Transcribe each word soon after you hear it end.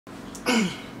Hi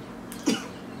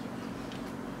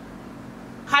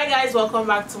guys, welcome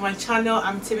back to my channel.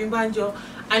 I'm Temmybanjo,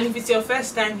 and if it's your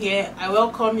first time here, I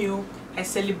welcome you, I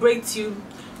celebrate you,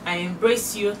 I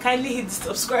embrace you. Kindly hit the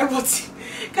subscribe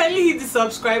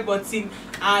button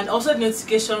and also the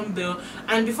notification bell.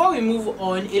 And before we move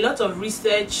on, a lot of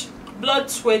research,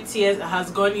 blood, sweat, tears has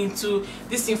gone into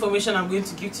this information I'm going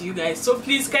to give to you guys. So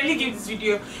please kindly give this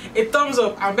video a thumbs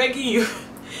up. I'm begging you.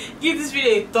 Give this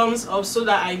video a thumbs up so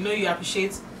that I know you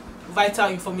appreciate vital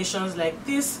information like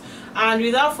this. And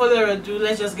without further ado,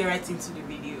 let's just get right into the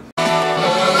video.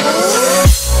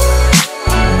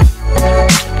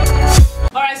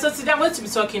 Alright, so today I'm going to be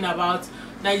talking about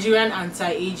Nigerian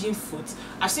anti-aging foods.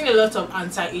 I've seen a lot of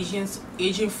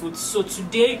anti-aging foods, so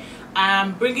today I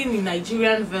am bringing the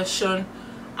Nigerian version,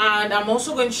 and I'm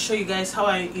also going to show you guys how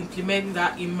I implement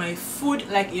that in my food,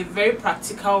 like a very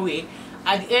practical way,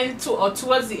 at the end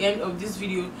towards the end of this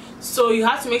video. So you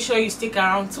have to make sure you stick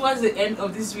around towards the end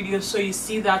of this video so you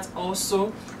see that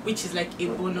also, which is like a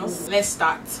bonus. Let's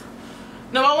start.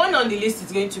 Number one on the list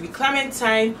is going to be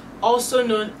clementine, also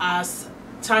known as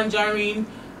tangerine,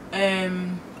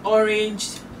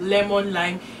 orange, lemon,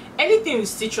 lime, anything with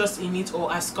citrus in it or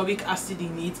ascorbic acid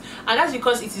in it. And that's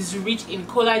because it is rich in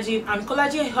collagen, and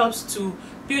collagen helps to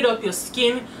build up your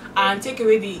skin and take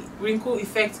away the wrinkle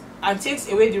effect, and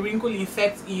takes away the wrinkle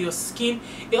effect in your skin.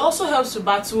 It also helps to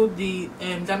battle the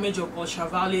damage of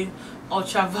ultraviolet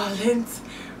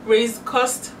rays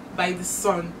caused by the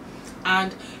sun.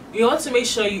 And you want to make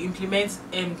sure you implement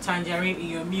tangerine in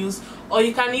your meals, or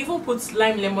you can even put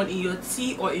lime lemon in your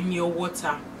tea or in your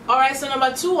water. Alright, so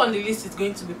number two on the list is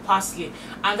going to be parsley,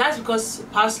 and that's because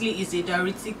parsley is a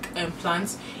diuretic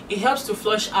plant. It helps to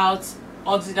flush out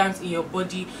oxidants in your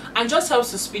body and just helps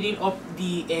to speeding up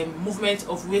the movement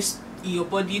of waste in your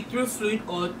body through fluid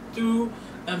or through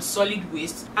solid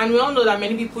waste. And we all know that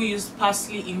many people use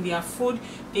parsley in their food.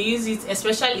 They use it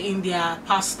especially in their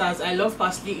pastas. I love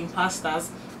parsley in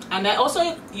pastas, and I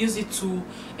also use it to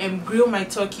grill my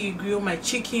turkey, grill my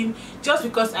chicken, just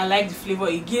because I like the flavor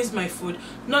it gives my food,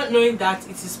 not knowing that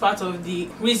it is part of the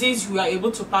reasons we are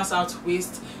able to pass out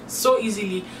waste so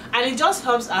easily. And it just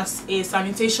helps as a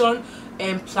sanitation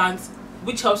plant,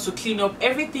 which helps to clean up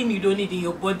everything you don't need in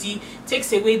your body,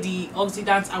 takes away the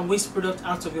oxidants and waste products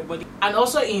out of your body. And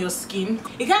also in your skin,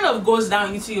 it kind of goes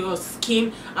down into your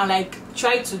skin and like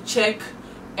try to check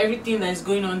everything that is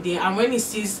going on there, and when it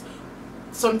sees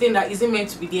something that isn't meant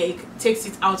to be there, it takes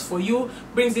it out for you,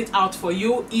 brings it out for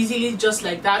you easily, just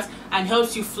like that, and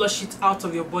helps you flush it out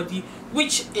of your body,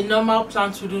 which a normal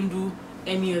plant wouldn't do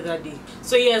any other day.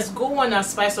 So yes, go on and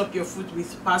spice up your food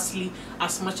with parsley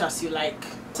as much as you like.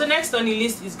 So next on the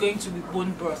list is going to be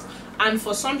bone broth, and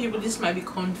for some people this might be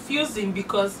confusing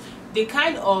because they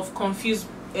kind of confuse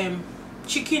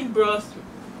chicken broth,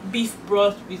 beef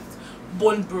broth with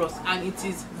bone broth, and it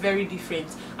is very different,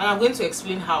 and I'm going to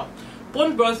explain how.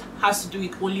 Bone broth has to do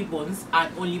with only bones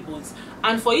and only bones,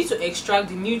 and for you to extract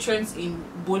the nutrients in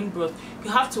bone broth, you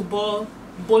have to boil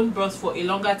bone broth for a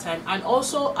longer time, and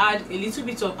also add a little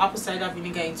bit of apple cider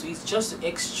vinegar into it just to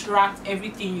extract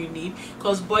everything you need,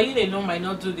 because boiling alone might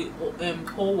not do the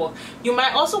whole work. You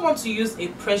might also want to use a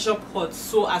pressure pot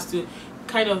so as to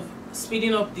kind of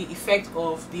speeding up the effect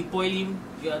of the boiling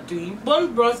you are doing.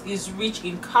 Bone broth is rich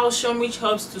in calcium, which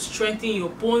helps to strengthen your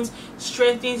bones,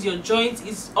 strengthens your joints.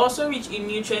 It's also rich in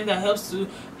nutrients that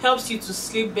helps you to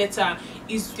sleep better,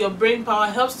 is your brain power,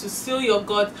 helps to seal your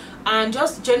gut, and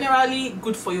just generally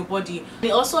good for your body. It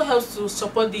also helps to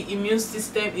support the immune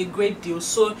system a great deal.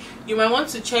 So you might want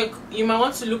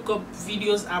to look up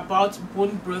videos about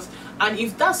bone broth, and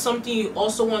if that's something you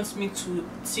also want me to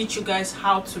teach you guys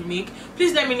how to make,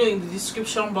 please let me know in the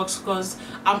description box, because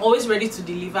I'm always ready to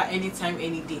deliver anytime,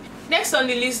 any day. Next on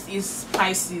the list is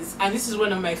spices, and this is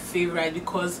one of my favorite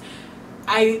because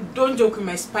I don't joke with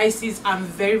my spices. I'm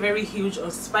very huge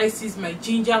on spices. My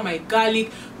ginger, my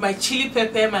garlic, my chili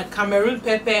pepper, my Cameroon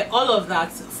pepper, all of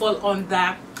that fall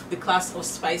under the class of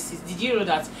spices. Did you know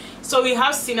that? So we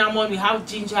have cinnamon, we have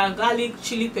ginger, garlic,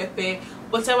 chili pepper,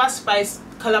 whatever spice,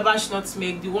 calabash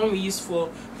nutmeg, the one we use for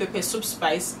pepper soup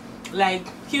spice. Like,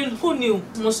 who knew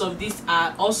most of these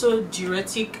are also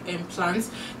diuretic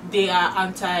plants. They are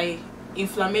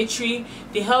anti-inflammatory,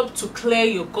 they help to clear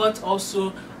your gut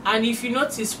also. And if you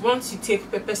notice, once you take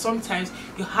pepper, sometimes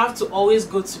you have to always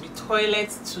go to the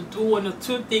toilet to do one or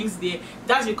two things there.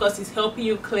 That's because it's helping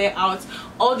you clear out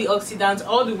all the oxidants,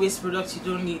 all the waste products you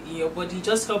don't need in your body. It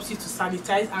just helps you to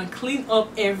sanitize and clean up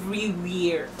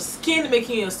everywhere. Skin,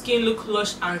 making your skin look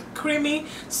lush and creamy.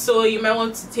 So you might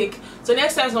want to take, so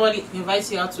next time somebody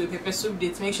invites you out to a pepper soup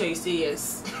date, make sure you say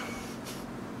yes.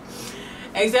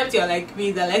 except you're like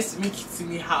me that likes to make it in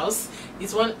the house.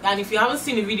 It's one. And if you haven't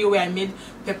seen the video where I made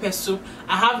pepper soup,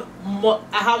 I have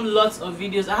lots of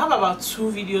videos. I have about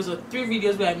 2 videos or 3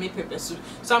 videos where I made pepper soup,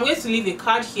 so I'm going to leave a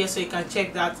card here so you can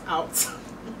check that out.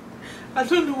 I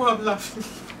don't know why I'm laughing.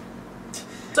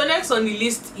 So next on the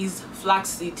list is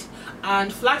flaxseed,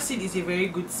 and flaxseed is a very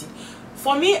good seed.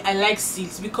 For me, I like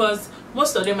seeds because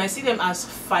most of them I see them as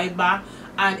fiber,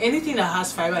 and anything that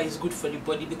has fiber is good for the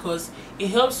body because it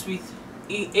helps with,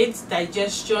 it aids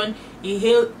digestion, it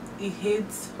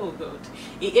aids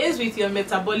with your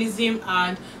metabolism,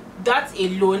 and that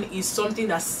alone is something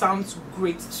that sounds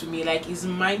great to me, like it's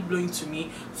mind-blowing to me.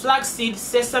 Flaxseed,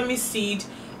 sesame seed,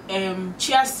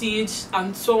 chia seeds,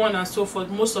 and so on and so forth,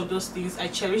 most of those things I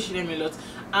cherish them a lot,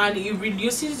 and it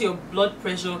reduces your blood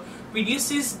pressure,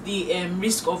 reduces the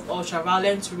risk of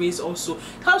ultraviolet rays, also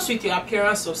helps with your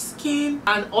appearance of skin,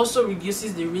 and also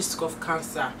reduces the risk of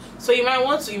cancer. So you might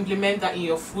want to implement that in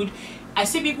your food. I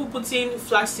see people putting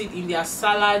flaxseed in their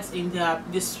salads, in their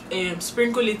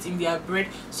sprinkle it in their bread.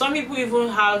 Some people even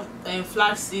have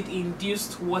flaxseed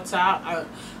induced water. I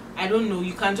don't know,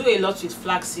 you can do a lot with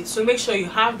flaxseed, so make sure you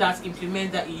have that,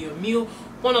 implement that in your meal.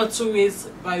 1 or 2 ways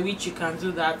by which you can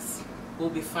do that will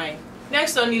be fine.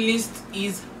 Next on the list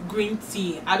is green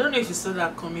tea. I don't know if you saw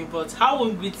that coming, but how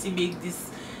will green tea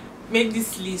make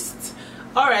this list?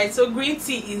 Alright, so green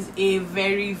tea is a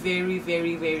very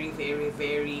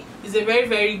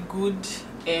good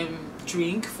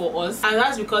drink for us, and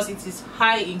that's because it is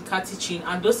high in catechin,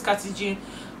 and those catechins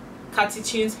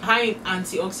high in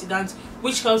antioxidants,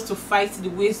 which helps to fight the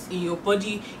waste in your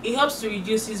body. It helps to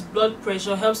reduce blood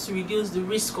pressure, helps to reduce the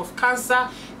risk of cancer,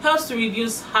 helps to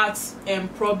reduce heart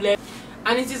problems,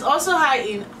 and it is also high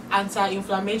in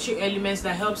anti-inflammatory elements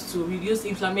that helps to reduce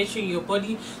inflammation in your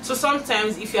body. So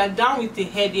sometimes if you are down with a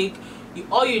headache,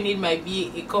 all you need might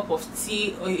be a cup of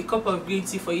tea or a cup of green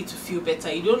tea for you to feel better.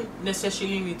 You don't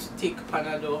necessarily need to take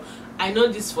Panadol. I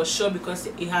know this for sure because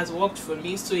it has worked for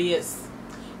me. So yes,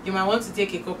 you might want to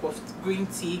take a cup of green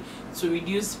tea to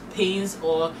reduce pains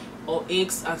or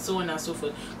aches and so on and so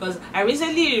forth. Because I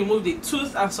recently removed a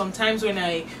tooth, and sometimes when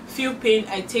I feel pain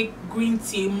I take green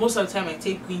tea. Most of the time I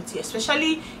take green tea,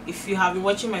 especially if you have been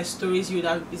watching my stories, you would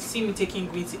have seen me taking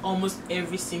green tea almost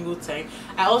every single time.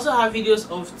 I also have videos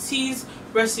of teas,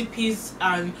 recipes,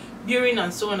 and brewing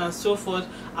and so on and so forth.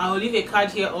 I will leave a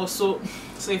card here also,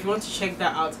 so if you want to check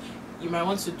that out, you might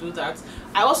want to do that.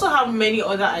 I also have many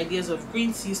other ideas of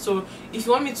green tea, so if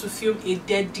you want me to film a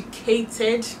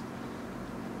dedicated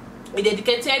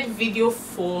video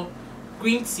for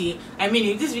green tea, I mean,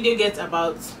 if this video gets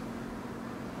about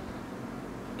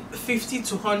 50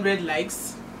 to 100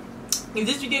 likes,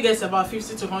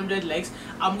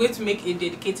 I'm going to make a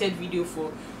dedicated video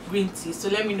for green tea. So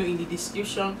let me know in the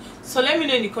description, so let me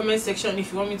know in the comment section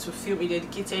if you want me to film a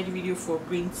dedicated video for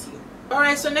green tea.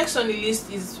 Alright, so next on the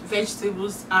list is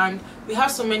vegetables, and we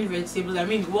have so many vegetables. I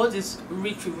mean, the world is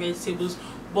rich with vegetables,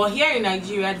 but here in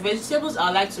Nigeria, the vegetables I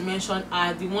like to mention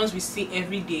are the ones we see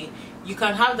every day. You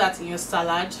can have that in your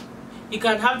salad, you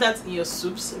can have that in your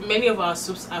soups. Many of our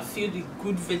soups are filled with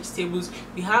good vegetables.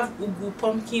 We have ugu,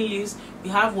 pumpkin leaves, we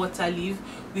have water leaf,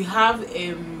 we have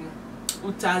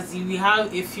utazi, we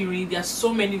have efiri. There are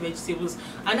so many vegetables,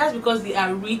 and that's because they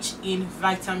are rich in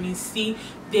vitamin C.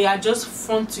 They are just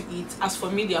fun to eat. As for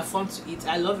me, they are fun to eat.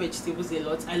 I love vegetables a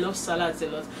lot. I love salads a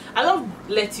lot. I love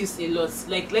lettuce a lot.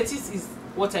 Like, lettuce is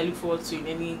what I look forward to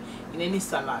in any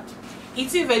salad.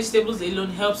 Eating vegetables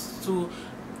alone helps to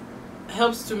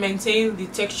maintain the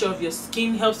texture of your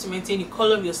skin, helps to maintain the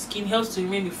color of your skin, helps to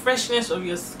maintain the freshness of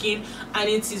your skin, and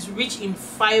it is rich in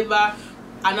fiber.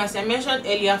 And as I mentioned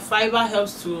earlier, fiber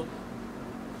helps to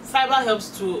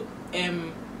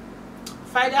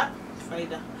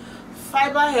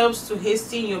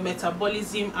hasten your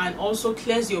metabolism and also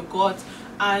clears your gut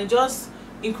and just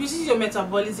increases your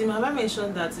metabolism. Have I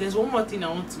mentioned that? There's one more thing I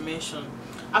want to mention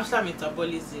after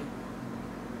metabolism,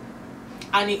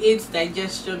 and it aids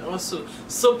digestion also.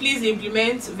 So please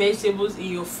implement vegetables in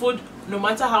your food, no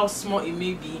matter how small it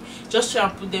may be. Just try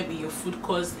and put them in your food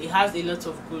because it has a lot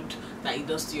of good that it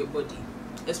does to your body,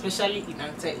 especially in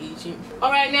anti-aging.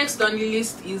 Alright, next on the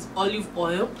list is olive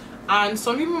oil. And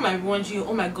some people might be wondering,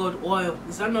 oh my god, oil,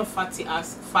 is that not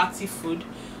fatty food?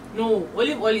 No,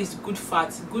 olive oil is good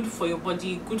fat, good for your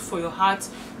body, good for your heart,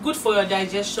 good for your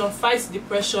digestion, fights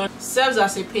depression, serves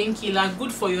as a painkiller,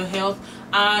 good for your health.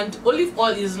 And olive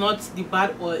oil is not the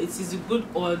bad oil, it is a good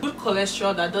oil, good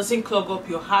cholesterol that doesn't clog up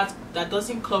your heart, that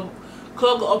doesn't clog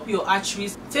up your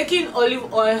arteries. Taking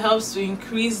olive oil helps to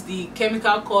increase the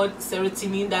chemical called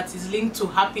serotonin that is linked to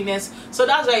happiness, so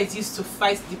that's why it's used to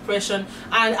fight depression.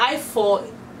 And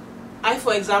I,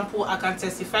 for example, I can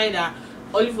testify that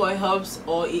olive oil helps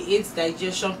or it aids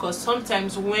digestion, because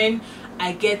sometimes when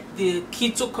I get the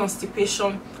keto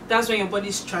constipation, that's when your body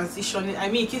is transitioning. I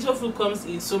mean, keto food comes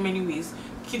in so many ways.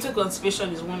 Keto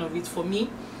constipation is one of it for me.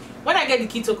 When I get the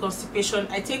keto constipation,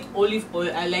 I take olive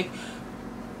oil. I like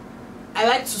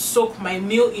to soak my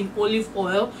meal in olive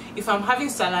oil. If I'm having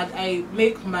salad, I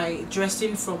make my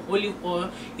dressing from olive oil.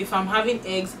 If I'm having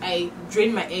eggs, I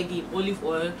drain my egg in olive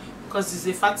oil, because it's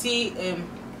a fatty.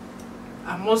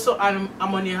 I'm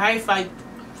on a high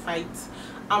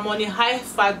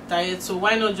fat diet, so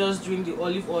why not just drink the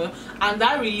olive oil, and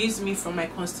that relieves me from my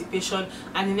constipation,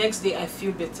 and the next day I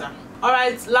feel better. All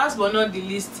right, last but not the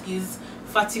least is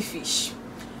fatty fish.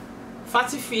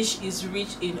 Fatty fish is rich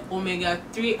in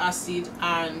omega-3 acid,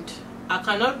 and I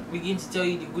cannot begin to tell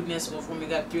you the goodness of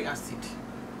omega-3 acid.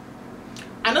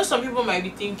 I know some people might be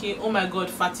thinking, oh my god,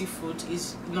 fatty food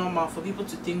is normal for people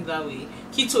to think that way.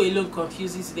 Keto alone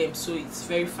confuses them, so it's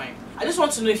very fine. I just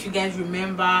want to know if you guys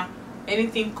remember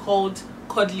anything called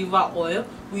cod liver oil.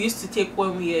 We used to take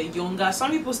when we were younger.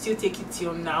 Some people still take it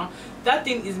till now. That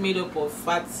thing is made up of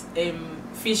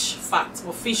fish fat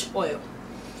or fish oil.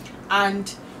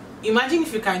 And imagine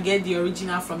if you can get the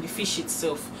original from the fish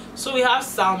itself. So we have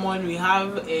salmon, we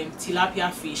have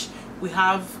tilapia fish, we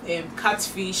have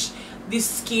catfish. The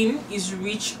skin is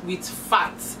rich with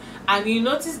fat, and you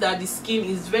notice that the skin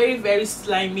is very, very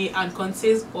slimy and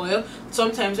contains oil.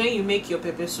 Sometimes when you make your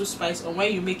pepper soup spice or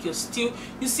when you make your stew,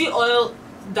 you see oil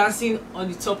dancing on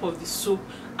the top of the soup,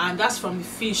 and that's from the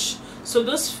fish. So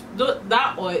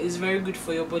that oil is very good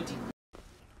for your body.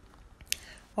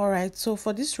 Alright, so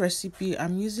for this recipe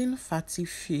I'm using fatty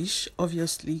fish,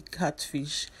 obviously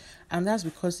catfish, and that's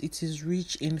because it is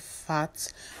rich in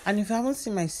fat. And if you haven't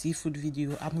seen my seafood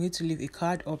video, I'm going to leave a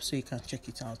card up so you can check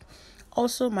it out.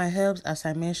 Also, my herbs, as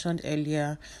I mentioned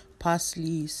earlier,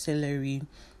 parsley, celery,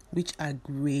 which are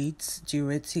great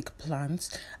diuretic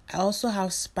plants. I also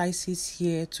have spices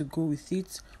here to go with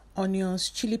it: onions,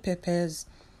 chili peppers,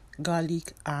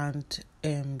 garlic, and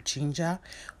ginger,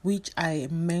 which I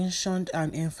mentioned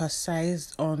and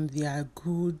emphasized on their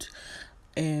good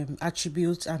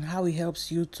attributes and how it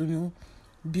helps you to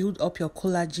build up your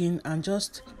collagen and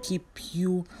just keep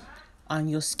you and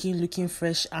your skin looking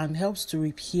fresh, and helps to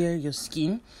repair your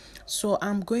skin. So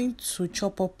I'm going to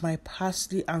chop up my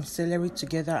parsley and celery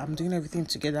together. I'm doing everything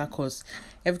together because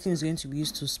everything is going to be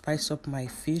used to spice up my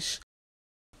fish.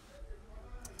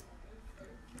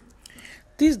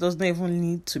 This does not even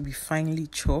need to be finely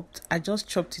chopped. I just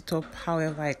chopped it up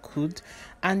however I could.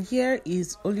 And here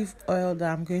is olive oil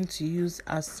that I'm going to use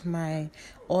as my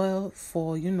oil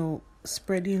for,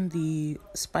 spreading the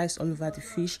spice all over the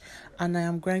fish. And I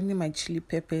am grinding my chili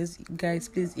peppers. Guys,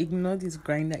 please ignore this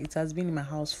grinder. It has been in my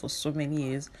house for so many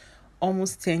years,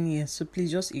 almost 10 years, so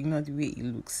please just ignore the way it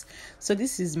looks. So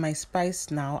this is my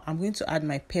spice now. I'm going to add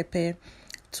my pepper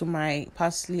to my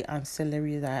parsley and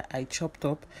celery that I chopped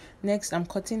up. Next, I'm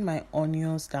cutting my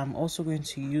onions that I'm also going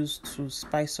to use to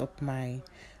spice up my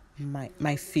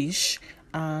fish,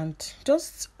 and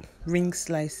just ring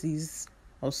slices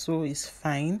also is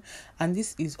fine. And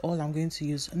this is all I'm going to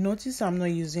use. Notice I'm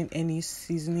not using any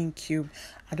seasoning cube.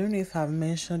 I don't know if I've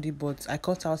mentioned it, but I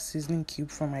cut out seasoning cube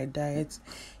from my diet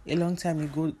a long time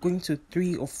ago, going to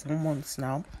 3 or 4 months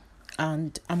now.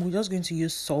 And I'm just going to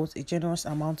use salt, a generous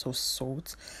amount of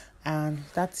salt, and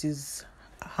that is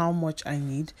how much I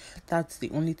need. That's the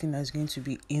only thing that's going to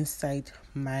be inside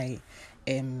my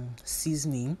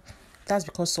seasoning. That's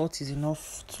because salt is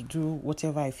enough to do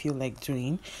whatever I feel like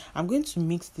doing. I'm going to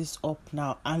mix this up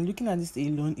now, and looking at this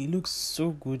alone, it looks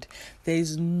so good. There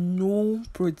is no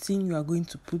protein you are going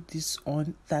to put this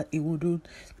on that it wouldn't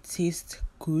taste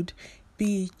good.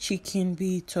 Be it chicken,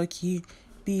 be it turkey,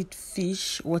 be it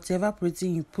fish, whatever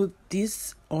protein you put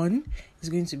this on is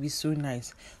going to be so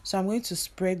nice. So I'm going to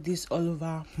spread this all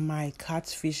over my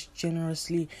catfish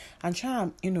generously and try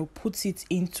and put it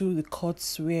into the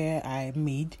cuts where I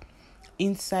made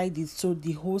inside it, so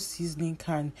the whole seasoning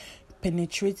can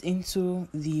penetrate into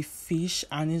the fish,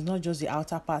 and it's not just the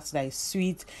outer part that is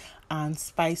sweet and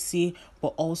spicy,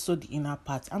 but also the inner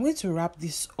part. I'm going to wrap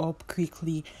this up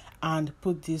quickly and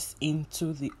put this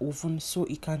into the oven so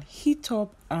it can heat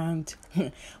up, and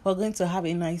we're going to have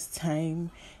a nice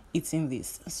time eating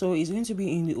this. So it's going to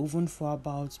be in the oven for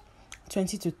about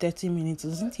 20 to 30 minutes. It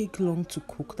doesn't take long to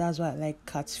cook. That's why I like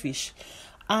catfish.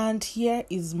 And here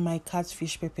is my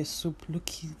catfish pepper soup,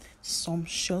 looking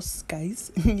sumptuous,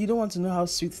 guys. You don't want to know how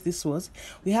sweet this was.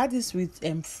 We had this with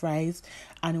fries,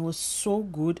 and it was so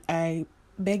good. I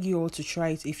beg you all to try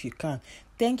it if you can.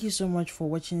 Thank you so much for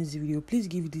watching this video. Please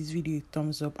give this video a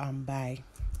thumbs up, and bye.